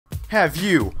Have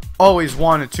you always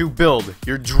wanted to build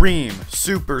your dream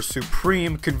super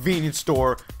supreme convenience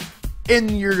store in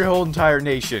your whole entire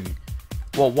nation?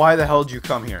 Well, why the hell did you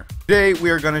come here? Today we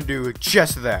are gonna do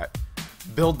just that.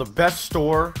 Build the best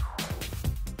store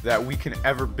that we can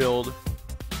ever build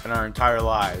in our entire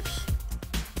lives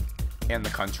and the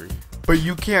country. But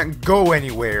you can't go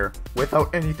anywhere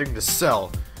without anything to sell.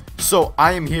 So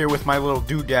I am here with my little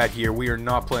doodad here. We are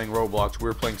not playing Roblox.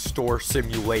 We're playing Store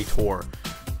Simulator.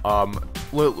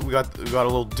 We got a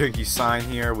little dinky sign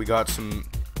here. We got some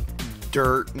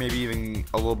dirt, maybe even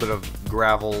a little bit of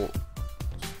gravel,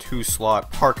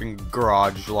 2-slot parking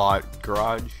garage.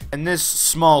 And this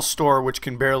small store, which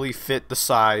can barely fit the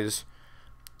size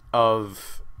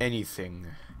of anything.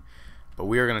 But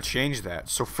we are gonna change that.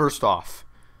 So first off,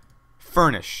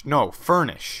 furnish.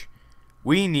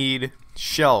 We need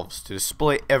shelves to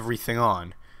display everything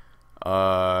on.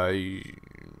 How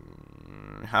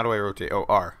do I rotate? Oh,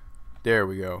 R. There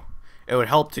we go. It would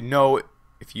help to know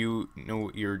if you know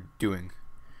what you're doing.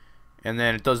 And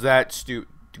then it does that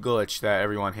glitch that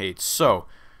everyone hates. So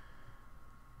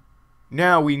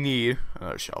now we need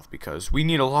another shelf because we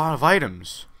need a lot of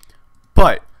items.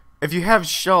 But if you have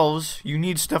shelves, you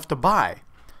need stuff to buy.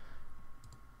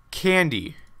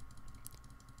 Candy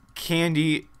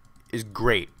is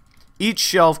great. Each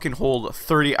shelf can hold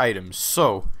 30 items,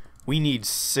 so we need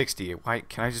 60. Why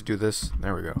can I just do this?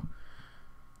 There we go.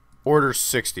 Order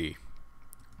 60.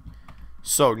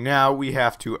 So now we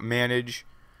have to manage.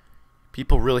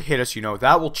 People really hate us, you know.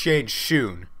 That will change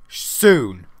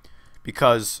soon,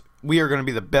 because we are going to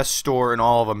be the best store in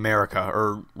all of America,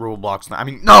 or Roblox. I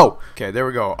mean, no. Okay, there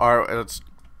we go. It's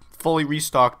fully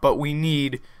restocked, but we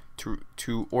need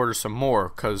to order some more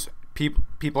because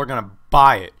people are going to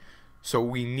buy it. So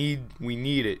we need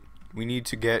it. We need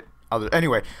to get other.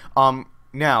 Anyway,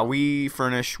 now we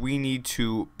furnish. We need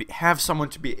to have someone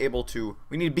to be able to.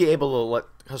 We need to be able to let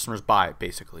customers buy it,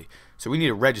 basically. So we need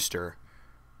to register.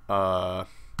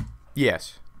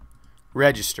 Yes,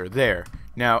 register there.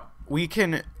 Now we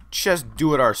can just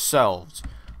do it ourselves,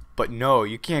 but no,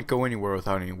 you can't go anywhere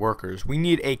without any workers. We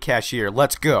need a cashier.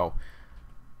 Let's go.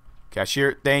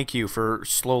 Cashier, thank you for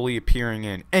slowly appearing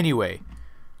in. Anyway,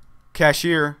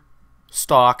 cashier,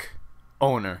 stock,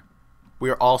 owner. We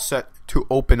are all set to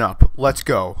open up. Let's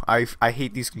go. I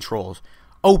hate these controls.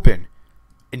 Open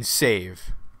and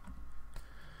save.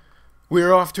 We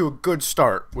are off to a good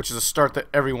start, which is a start that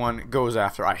everyone goes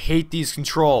after. I hate these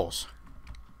controls.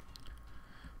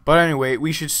 But anyway,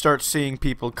 we should start seeing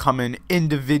people come in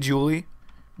individually,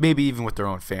 maybe even with their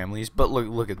own families. But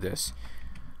look at this.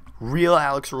 Real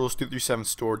Alex Rules 237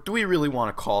 store. Do we really want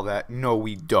to call that? No,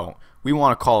 we don't. We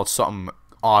want to call it something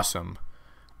awesome.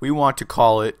 We want to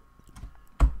call it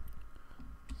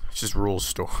just Rules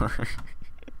Store.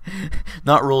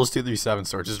 Not Rules 237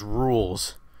 store, just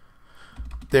Rules.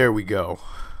 There we go.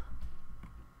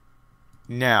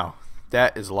 Now,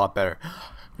 that is a lot better.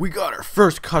 We got our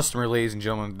first customer, ladies and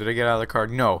gentlemen. Did I get out of the car?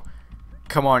 No.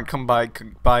 Come on, come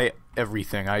buy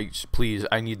everything. Please,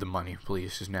 I need the money,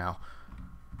 please, just now.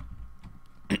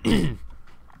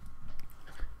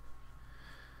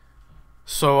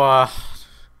 So,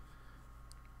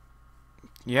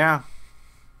 yeah.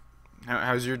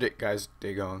 How's your day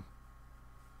going?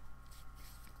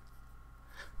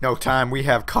 No time. We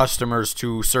have customers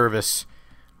to service.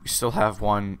 We still have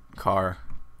one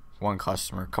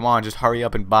customer. Come on, just hurry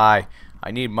up and buy.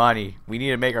 I need money. We need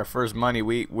to make our first money.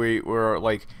 We're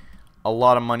like a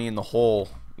lot of money in the hole.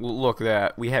 Look at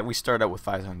that. We started out with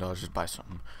 $500. Just buy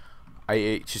something.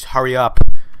 Just hurry up.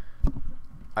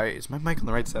 Is my mic on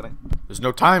the right setting? There's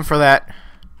no time for that.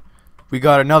 We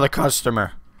got another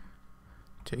customer.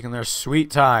 Taking their sweet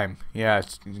time. Yeah,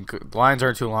 the lines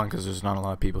aren't too long because there's not a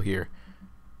lot of people here.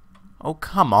 Oh,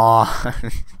 come on.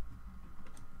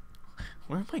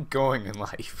 Where am I going in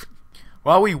life?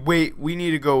 While we wait, we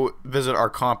need to go visit our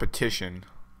competition.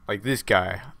 Like this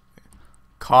guy.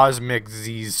 Cosmic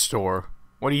Z's store.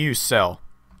 What do you sell?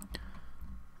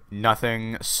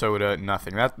 Nothing. Soda.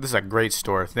 Nothing. This is a great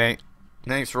store.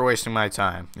 Thanks for wasting my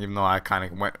time. Even though I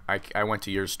went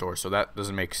to your store, so that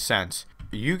doesn't make sense.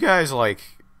 You guys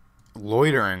like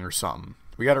loitering or something.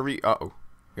 We gotta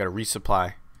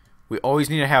resupply. We always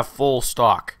need to have full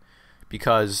stock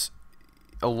because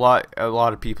a lot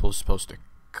of people are supposed to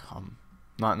come.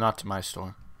 Not to my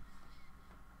store.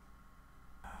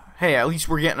 Hey, at least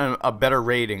we're getting a better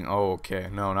rating. Oh, okay.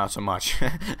 No, not so much.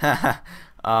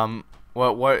 What?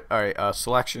 All right.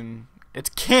 Selection. It's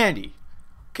candy.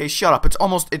 Okay, shut up.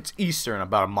 It's Easter in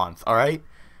about a month. All right.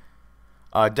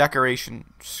 Decoration.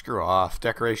 Screw off.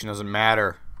 Decoration doesn't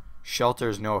matter. Shelter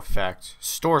has no effect.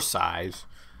 Store size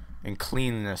and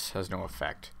cleanliness has no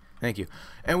effect. Thank you.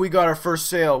 And we got our first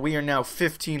sale. We are now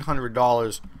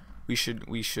 $1,500. We should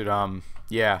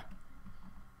yeah.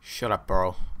 Shut up,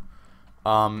 bro.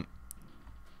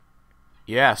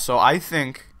 Yeah, so I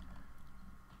think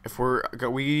if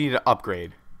we need to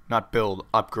upgrade, not build,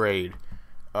 upgrade.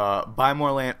 Buy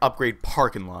more land, upgrade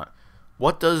parking lot.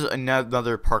 What does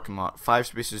another parking lot? 5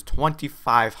 spaces,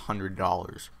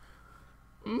 $2,500.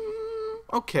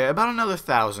 Okay, about another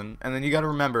 1,000. And then you got to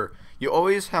remember, you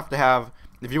always have to have,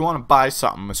 if you want to buy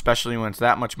something, especially when it's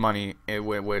that much money,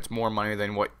 when it's more money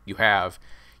than what you have,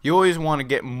 you always want to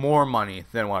get more money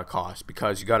than what it costs,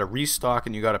 because you got to restock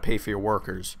and you got to pay for your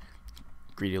workers.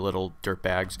 Greedy little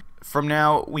dirtbags. From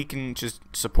now, we can just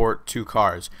support 2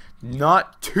 cars,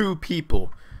 not 2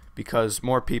 people, because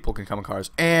more people can come in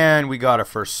cars. And we got our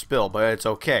first spill, but it's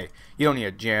okay. You don't need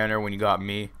a janitor when you got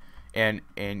me. And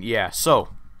yeah, so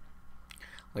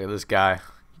look at this guy,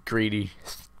 greedy,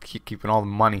 keeping all the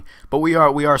money. But we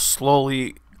are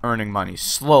slowly earning money,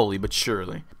 slowly but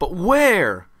surely. But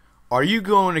where are you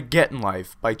going to get in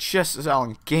life by just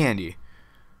selling candy?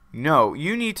 No,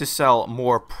 you need to sell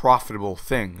more profitable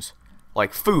things,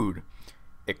 like food.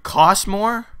 It costs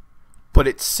more, but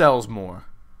it sells more.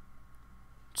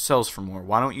 It sells for more.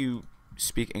 Why don't you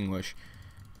speak English?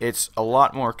 It's a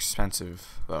lot more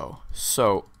expensive, though.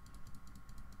 So,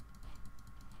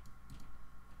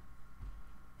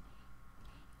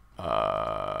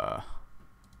 oh,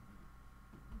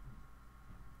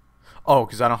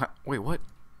 because I don't have, wait, what?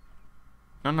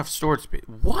 Not enough storage space.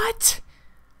 What?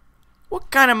 What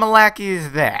kind of malarkey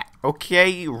is that?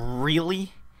 Okay,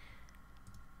 really?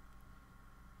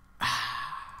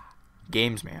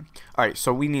 Games, man. Alright,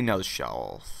 so we need another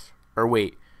shelf. Or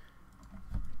wait.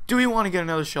 Do we want to get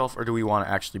another shelf, or do we want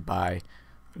to actually buy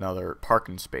another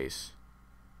parking space?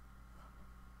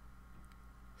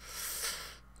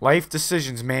 Life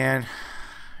decisions, man.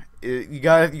 You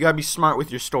gotta be smart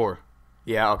with your store.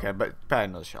 Yeah, okay, but buy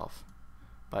another shelf.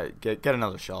 But get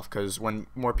another shelf, because when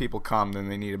more people come, then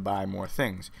they need to buy more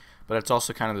things. But it's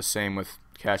also kind of the same with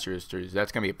cash registers.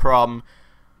 That's gonna be a problem.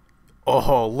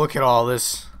 Oh, look at all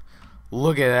this.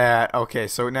 Look at that. Okay,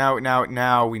 so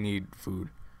now we need food.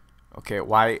 Okay,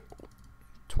 why?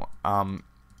 I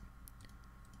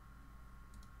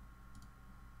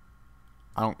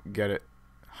don't get it.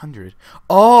 100.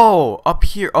 Oh, up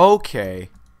here. Okay,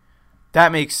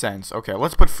 that makes sense. Okay,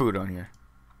 let's put food on here.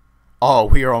 Oh,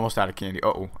 we are almost out of candy.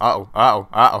 Uh-oh.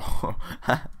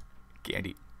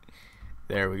 Candy.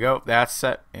 There we go. That's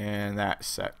set, and that's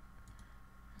set.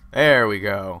 There we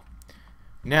go.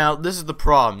 Now, this is the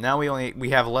problem. Now we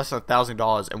have less than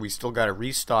 $1,000, and we still got to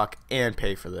restock and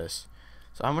pay for this.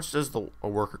 So how much does a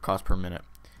worker cost per minute?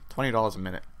 $20 a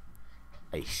minute.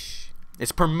 Aish.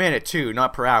 It's per minute, too,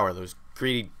 not per hour. Those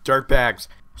greedy dirtbags.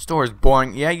 Store is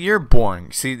boring. Yeah, you're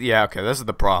boring. See, yeah, okay, this is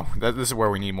the problem. This is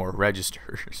where we need more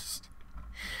registers.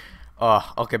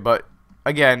 Okay, but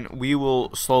again, we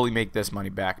will slowly make this money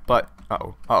back. But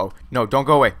no, don't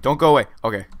go away. Don't go away.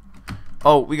 Okay.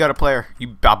 Oh, we got a player. You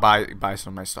buy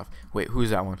some of my stuff. Wait,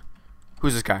 who's that one?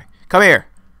 Who's this guy? Come here.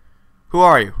 Who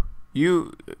are you?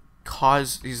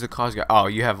 He's the cause guy. Oh,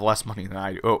 you have less money than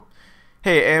I do. Oh,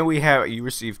 hey, and you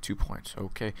received 2 points.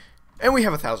 Okay, and we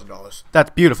have $1,000.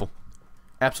 That's beautiful.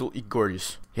 Absolutely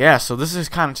gorgeous. Yeah, so this is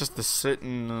kind of just the sit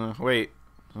and wait.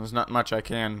 There's not much I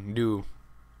can do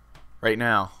right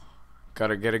now.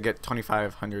 Gotta get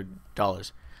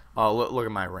 $2,500. Oh, look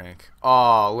at my rank.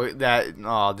 Oh, look at that.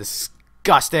 Oh,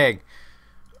 disgusting.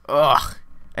 Ugh.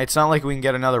 It's not like we can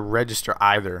get another register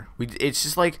either. It's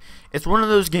just like, it's one of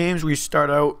those games where you start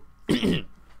out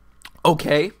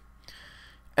okay,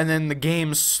 and then the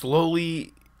game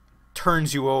slowly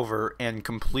turns you over and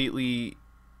completely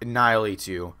annihilates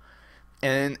you.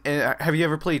 And have you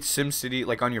ever played SimCity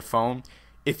like on your phone?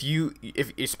 If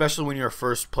especially when you're a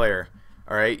first player,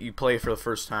 all right, you play for the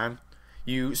first time,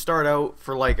 you start out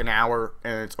for like an hour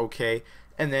and it's okay,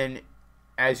 and then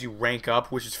as you rank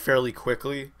up, which is fairly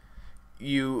quickly,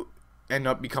 you end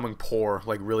up becoming poor,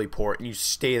 like really poor, and you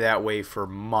stay that way for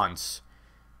months,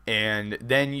 and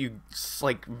then you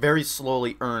like very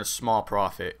slowly earn a small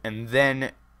profit, and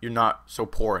then you're not so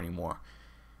poor anymore.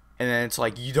 And then it's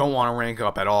like you don't want to rank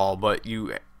up at all, but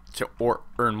to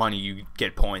earn money, you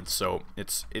get points. So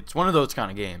it's one of those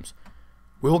kind of games.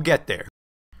 We'll get there.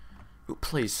 Who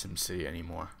plays SimCity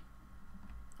anymore?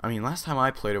 I mean, last time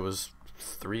I played it was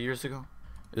 3 years ago.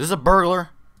 Is this a burglar?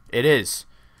 It is.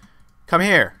 Come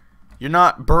here. You're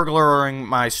not burglaring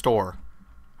my store.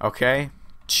 Okay?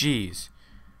 Jeez.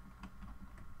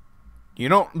 You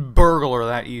don't burglar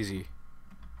that easy.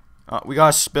 We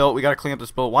gotta spill. We gotta clean up the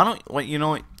spill. Why don't you know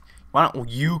what? Why don't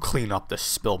you clean up the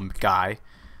spill, guy?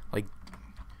 Like,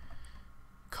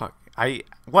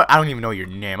 What? I don't even know your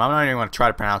name. I'm not even going to try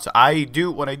to pronounce it.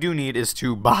 What I do need is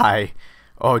to buy.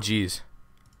 Oh, geez.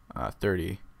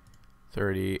 30,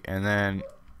 and then.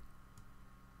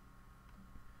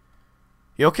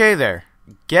 You okay there?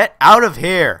 Get out of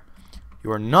here!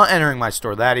 You are not entering my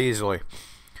store that easily.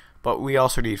 But we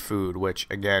also need food, which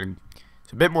again,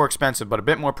 it's a bit more expensive, but a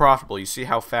bit more profitable. You see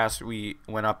how fast we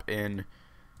went up in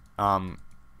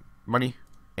money,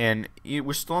 and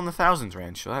we're still in the thousands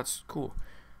range, so that's cool.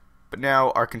 But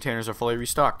now our containers are fully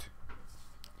restocked.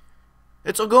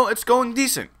 It's going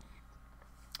decent.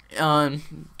 Don't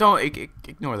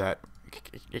ignore that.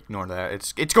 Ignore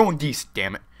that. It's going decent.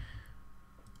 Damn it.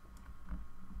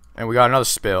 And we got another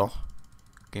spill.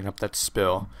 Getting up that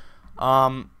spill.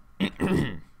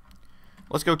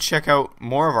 Let's go check out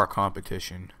more of our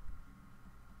competition.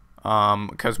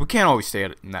 Because we can't always stay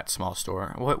in that small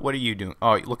store. What are you doing?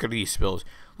 Oh, look at these spills.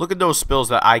 Look at those spills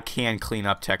that I can clean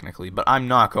up technically, but I'm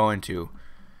not going to.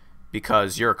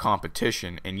 Because you're a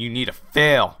competition and you need to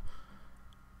fail.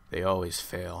 They always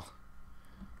fail.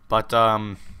 But,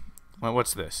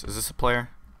 what's this? Is this a player?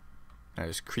 That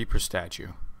is Creeper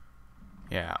Statue.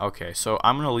 Yeah, okay, so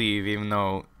I'm gonna leave even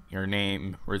though your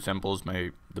name resembles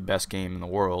the best game in the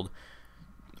world.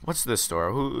 What's this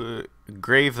store?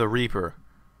 Grave the Reaper.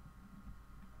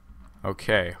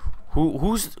 Okay.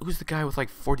 Who's the guy with like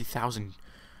 40,000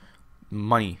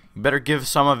 money? You better give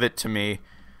some of it to me.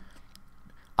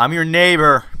 I'm your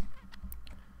neighbor.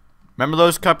 Remember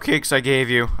those cupcakes I gave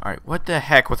you? Alright, what the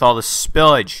heck with all this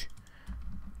spillage?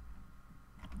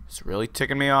 It's really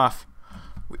ticking me off.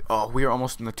 We are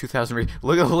almost in the 2,000 range.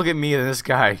 Look at me and this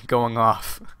guy going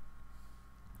off.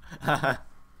 Come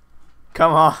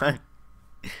on.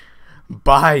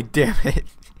 Bye, damn it.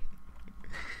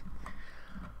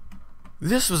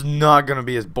 This was not going to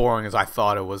be as boring as I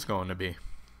thought it was going to be.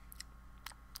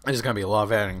 There's going to be a lot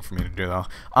of editing for me to do, though.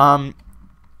 Come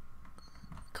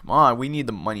on, we need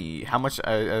the money. How much?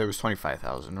 It was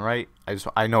 25,000, right?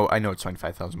 I know it's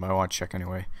 25,000, but I want to check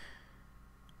anyway.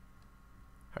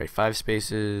 Alright, 5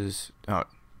 spaces. Oh,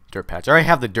 dirt patch. I already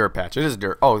have the dirt patch. It is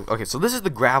dirt. Oh, okay. So this is the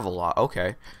gravel lot.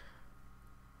 Okay.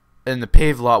 And the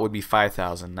paved lot would be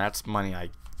 5,000. That's money I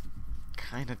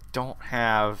kind of don't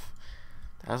have.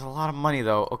 That's a lot of money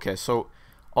though. Okay, so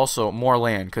also more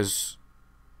land because.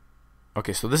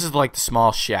 Okay, so this is like the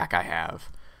small shack I have.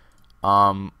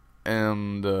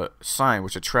 And the sign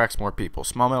which attracts more people.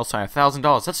 Small metal sign,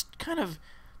 $1,000.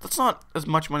 That's not as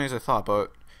much money as I thought,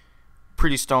 but.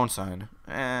 Pretty stone sign.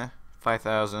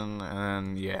 5,000,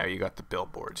 and yeah, you got the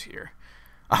billboards here.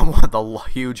 I want the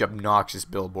huge, obnoxious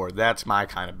billboard. That's my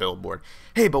kind of billboard.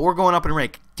 Hey, but we're going up in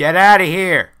rank. Get out of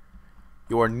here.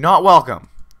 You are not welcome.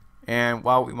 And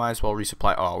well, we might as well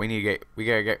resupply. Oh, we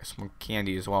gotta get some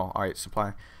candy as well. All right,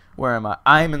 supply. Where am I?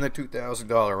 I'm in the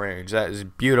 $2,000 range. That is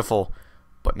beautiful.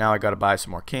 But now I gotta buy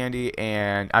some more candy,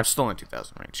 and I'm still in the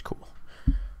 2,000 range. Cool.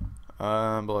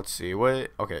 But let's see. What?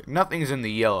 Okay, nothing's in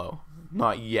the yellow.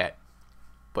 Not yet,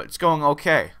 but it's going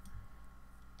okay,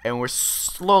 and we're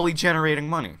slowly generating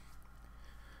money.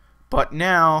 But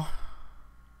now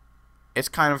it's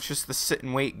kind of just the sit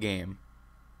and wait game.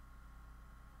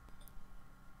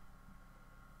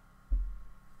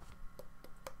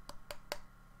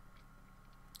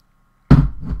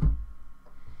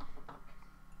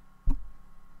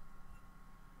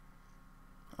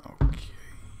 Okay.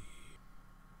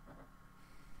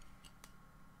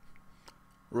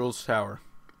 Rules Tower,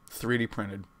 3D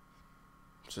printed.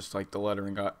 Just like the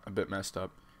lettering got a bit messed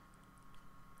up.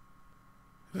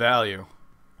 Value,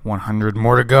 100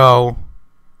 more to go.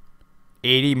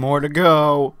 80 more to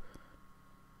go.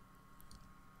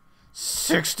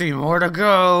 60 more to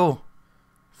go.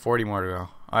 40 more to go.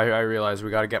 I realize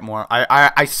we gotta get more.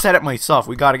 I said it myself.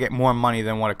 We gotta get more money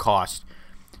than what it costs,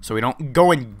 so we don't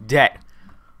go in debt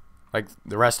like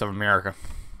the rest of America.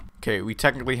 Okay, we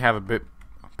technically have a bit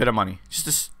of money,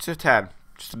 just a tad,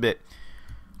 just a bit.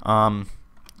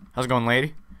 How's it going,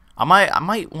 lady? I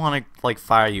might want to like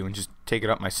fire you and just take it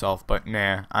up myself, but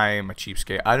nah, I am a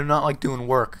cheapskate. I do not like doing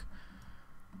work,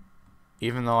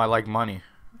 even though I like money,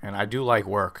 and I do like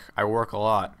work. I work a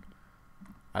lot.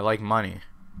 I like money.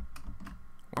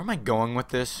 Where am I going with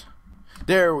this?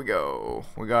 There we go.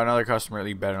 We got another customer.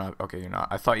 You better not. Okay, you're not.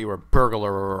 I thought you were a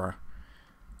burglar.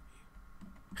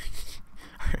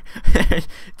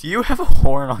 Do you have a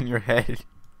horn on your head?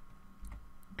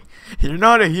 You're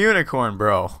not a unicorn,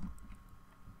 bro.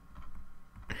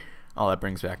 Oh, that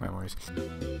brings back memories.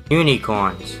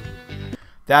 Unicorns.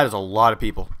 That is a lot of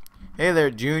people. Hey there,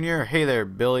 Junior. Hey there,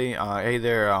 Billy. Hey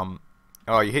there,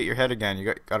 oh, you hit your head again.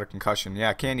 You got a concussion.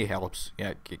 Yeah, candy helps.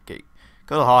 Yeah, go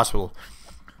to the hospital.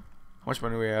 How much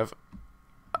money do we have?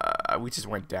 We just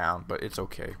went down, but it's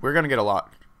okay. We're gonna get a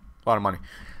lot of money.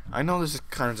 I know this is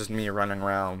kind of just me running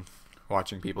around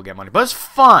watching people get money, but it's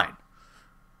fine,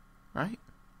 right?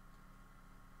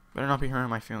 Better not be hurting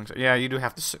my feelings. Yeah, you do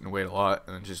have to sit and wait a lot,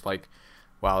 and just like,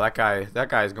 wow, that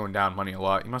guy is going down money a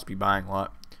lot. He must be buying a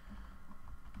lot.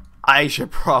 I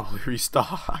should probably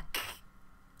restock.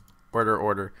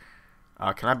 Order.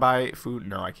 Can I buy food?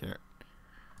 No, I can't.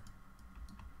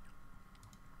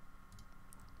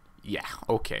 Yeah,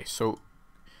 okay, so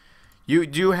you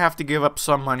do have to give up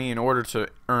some money in order to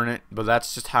earn it, but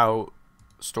that's just how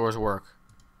stores work.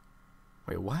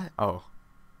 Wait, what? Oh,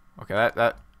 okay,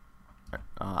 I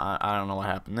don't know what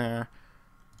happened there.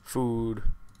 Food.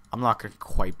 I'm not going to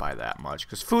quite buy that much,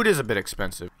 because food is a bit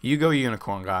expensive. You go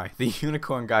unicorn guy. The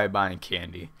unicorn guy buying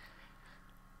candy.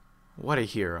 What a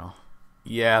hero.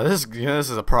 Yeah, this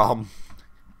is a problem.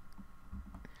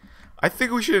 I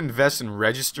think we should invest in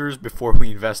registers before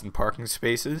we invest in parking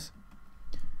spaces.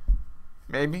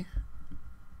 Maybe.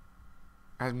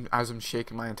 As I'm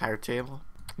shaking my entire table.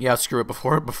 Yeah, screw it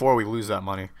before we lose that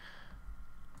money.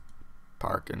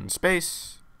 Parking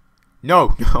space.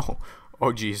 No.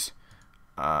 Oh jeez.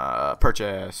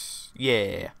 Purchase.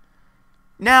 Yeah.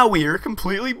 Now we're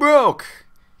completely broke.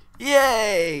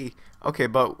 Yay. Okay,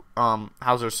 but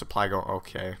how's our supply going?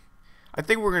 Okay. I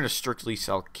think we're going to strictly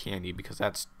sell candy because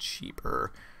that's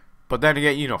cheaper. But then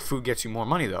again, you know, food gets you more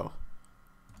money though.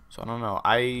 So I don't know.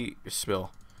 I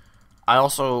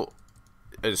also,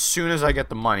 as soon as I get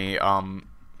the money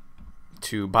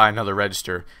to buy another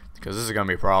register, because this is going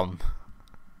to be a problem.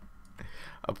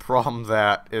 A problem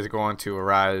that is going to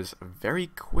arise very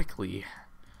quickly.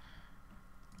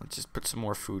 Let's just put some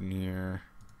more food in here.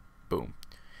 Boom.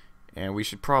 And we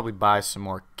should probably buy some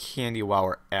more candy while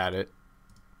we're at it.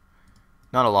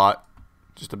 Not a lot,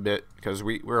 just a bit, because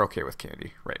we're okay with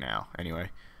candy right now, anyway.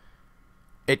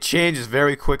 It changes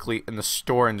very quickly in the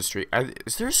store industry.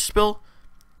 Is there a spill?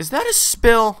 Is that a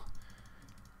spill?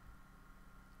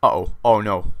 Uh-oh. Oh,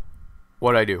 no.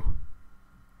 What'd I do?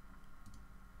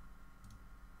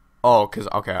 Oh,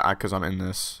 because I'm in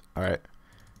this. Alright.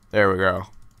 There we go.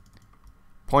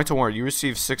 Point award. You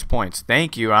received 6 points.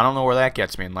 Thank you. I don't know where that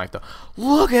gets me in life, though.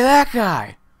 Look at that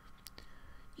guy!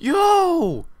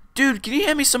 Yo! Dude, can you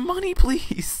hand me some money,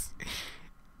 please?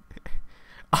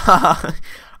 I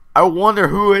wonder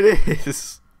who it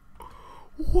is.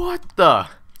 What the?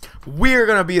 We're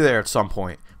gonna be there at some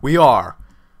point. We are.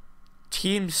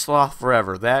 Team Sloth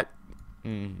Forever. That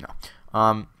no.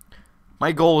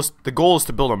 The goal is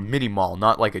to build a mini mall,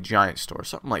 not like a giant store.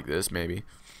 Something like this, maybe.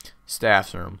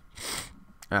 Staff's room.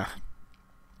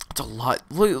 It's a lot.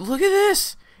 Look at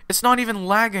this. It's not even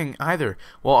lagging either.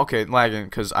 Well, okay, lagging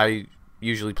because I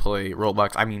usually play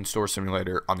Roblox, Store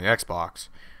Simulator on the Xbox.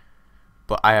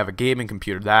 But I have a gaming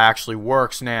computer that actually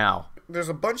works now. There's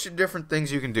a bunch of different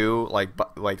things you can do, like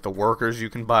the workers you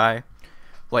can buy.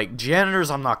 Like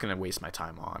janitors, I'm not going to waste my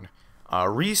time on.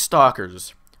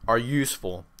 Restockers are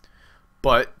useful,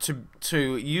 but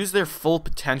to use their full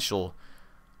potential,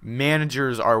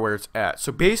 managers are where it's at.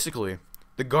 So basically,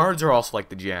 the guards are also like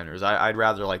the janitors. I'd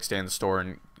rather like stay in the store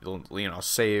and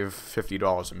save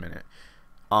 $50 a minute.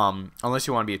 Unless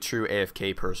you want to be a true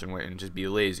AFK person and just be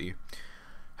lazy.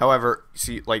 However,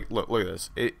 see, like, look at this.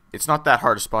 It's not that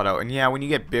hard to spot out. And yeah, when you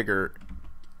get bigger,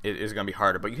 it is going to be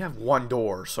harder. But you have one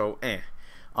door, so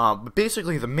but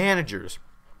basically, the managers,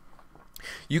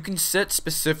 you can set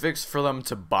specifics for them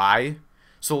to buy.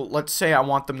 So let's say I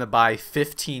want them to buy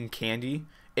 15 candy.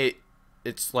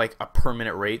 It's like a per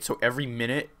minute rate. So every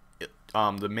minute,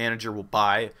 the manager will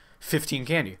buy 15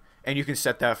 candy. And you can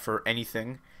set that for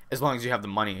anything, as long as you have the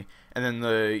money. And then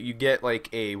you get like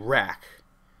a rack.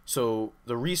 So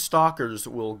the restockers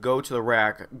will go to the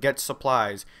rack, get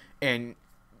supplies, and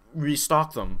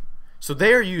restock them. So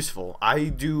they are useful.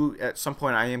 At some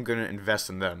point I am going to invest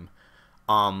in them.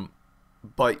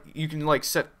 But you can like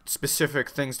set specific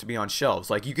things to be on shelves.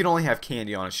 Like you can only have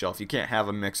candy on a shelf. You can't have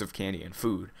a mix of candy and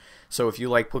food. So if you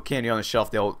like put candy on the shelf,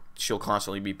 she'll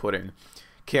constantly be putting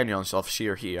candy on the shelf. She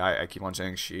or he. I keep on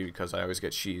saying she because I always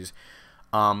get she's.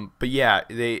 But yeah,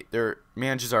 their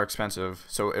managers are expensive,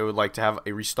 so it would like to have a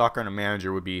restocker and a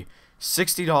manager would be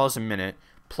 $60 a minute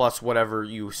plus whatever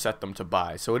you set them to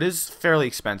buy. So it is fairly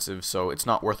expensive, so it's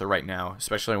not worth it right now,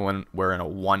 especially when we're in a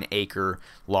 1-acre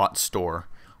lot store.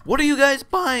 What are you guys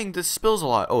buying? This spills a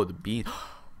lot. Oh, the bean.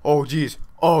 Oh, jeez.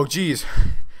 Oh, jeez.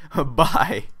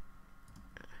 Bye.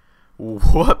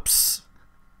 Whoops.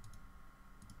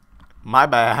 My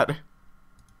bad.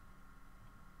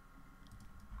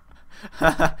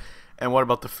 And what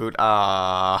about the food?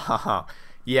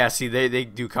 Yeah, see, they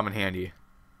do come in handy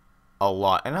a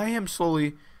lot. And I am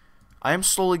slowly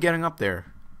getting up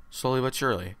there. Slowly but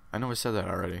surely. I know I said that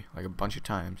already, like a bunch of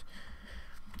times.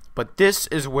 But this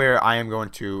is where I am going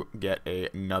to get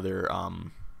another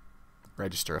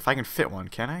register. If I can fit one,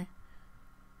 can I?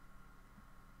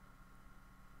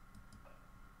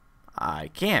 I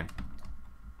can.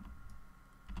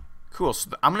 Cool.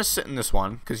 So I'm going to sit in this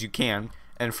one because you can.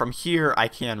 And from here, I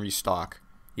can restock.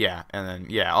 Yeah, and then,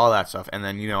 yeah, all that stuff. And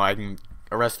then, you know, I can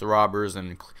arrest the robbers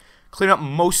and clean up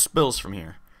most spills from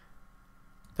here.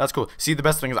 That's cool. See, the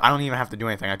best thing is I don't even have to do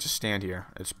anything. I just stand here.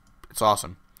 It's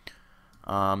awesome.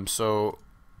 So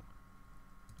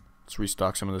let's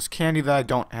restock some of this candy that I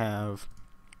don't have.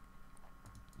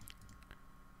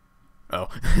 Oh,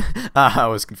 I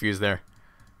was confused there.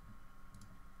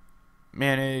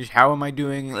 Manage. How am I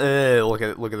doing? Look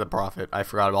at the profit. I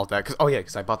forgot about that.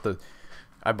 Because I bought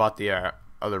the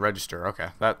other register. Okay,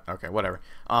 whatever.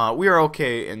 We are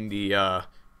okay in the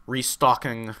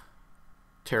restocking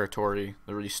territory,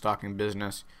 the restocking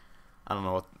business. I don't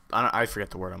know what I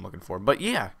forget the word I'm looking for. But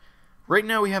yeah, right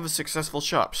now we have a successful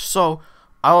shop. So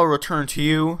I'll return to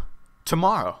you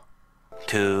tomorrow.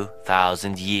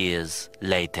 2,000 years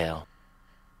later.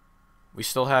 We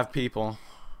still have people.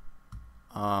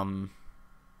 And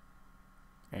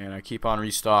I keep on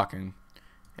restocking,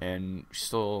 and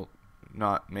still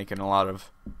not making a lot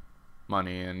of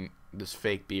money. And this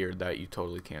fake beard that you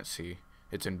totally can't see,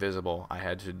 it's invisible. I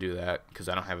had to do that because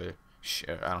I don't have a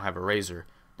razor.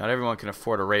 Not everyone can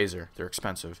afford a razor. They're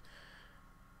expensive.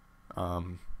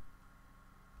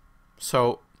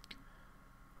 So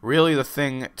really the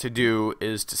thing to do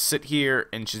is to sit here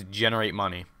and just generate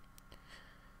money.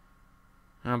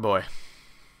 Oh boy.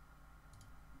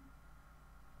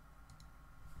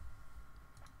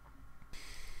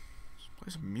 Let's play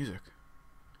some music.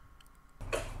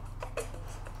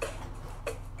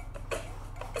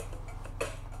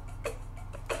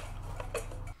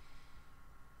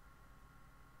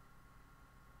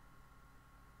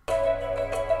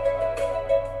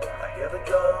 I hear the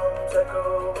drums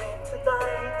echoing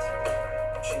tonight.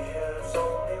 She hears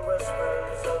only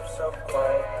whispers of some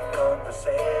quiet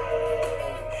conversation.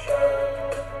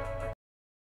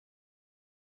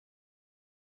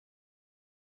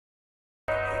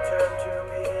 He turned to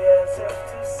me as if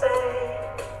to say,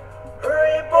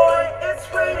 hurry boy, it's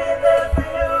waiting there for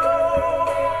you.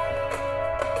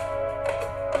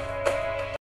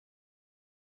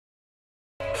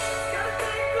 Gotta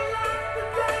take a lot to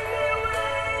drag me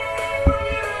away from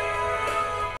you.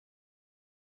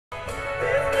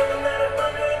 There's nothing that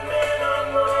 100 men or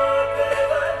more could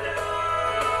ever do.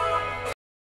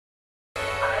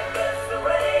 I miss the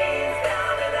rains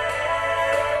down in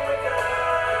Africa.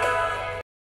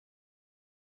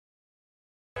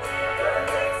 Gonna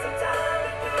take some time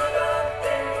to do the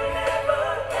things we never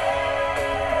had.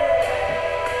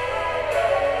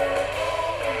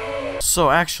 So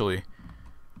actually,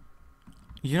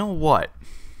 you know what?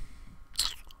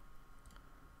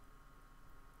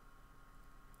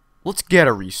 Let's get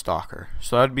a restocker.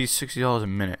 So that'd be $60 a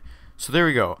minute. So there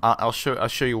we go. I'll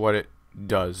show you what it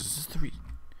does. Is this the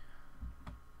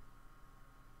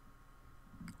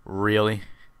Really?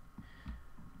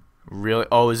 Really?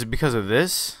 Oh, is it because of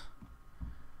this?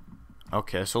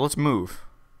 Okay, so let's move.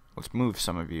 Let's move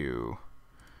some of you.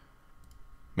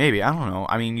 Maybe, I don't know.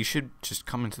 I mean, you should just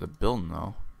come into the building,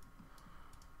 though.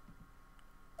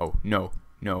 Oh, no.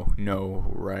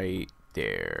 Right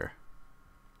there.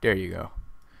 There you go.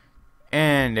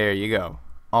 And there you go.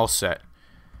 All set.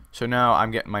 So now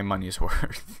I'm getting my money's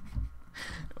worth.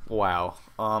 Wow.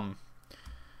 Oh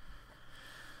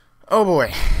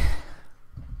boy.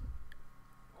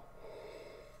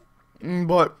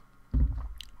 But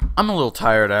I'm a little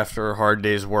tired after a hard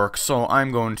day's work, so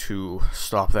I'm going to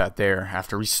stop that there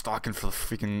after restocking for the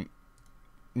freaking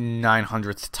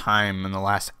 900th time in the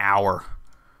last hour.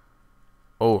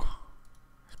 Oh.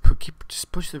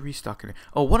 Just push the restocker in.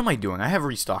 Oh, what am I doing? I have a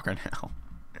restocker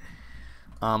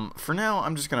now. For now,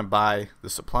 I'm just going to buy the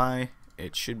supply.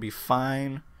 It should be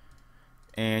fine.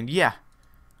 And yeah,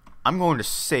 I'm going to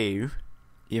save,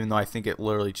 even though I think it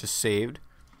literally just saved.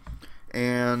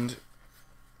 And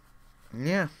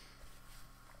yeah,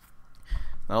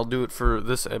 that'll do it for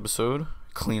this episode.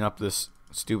 Clean up this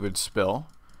stupid spill.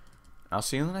 I'll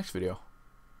see you in the next video.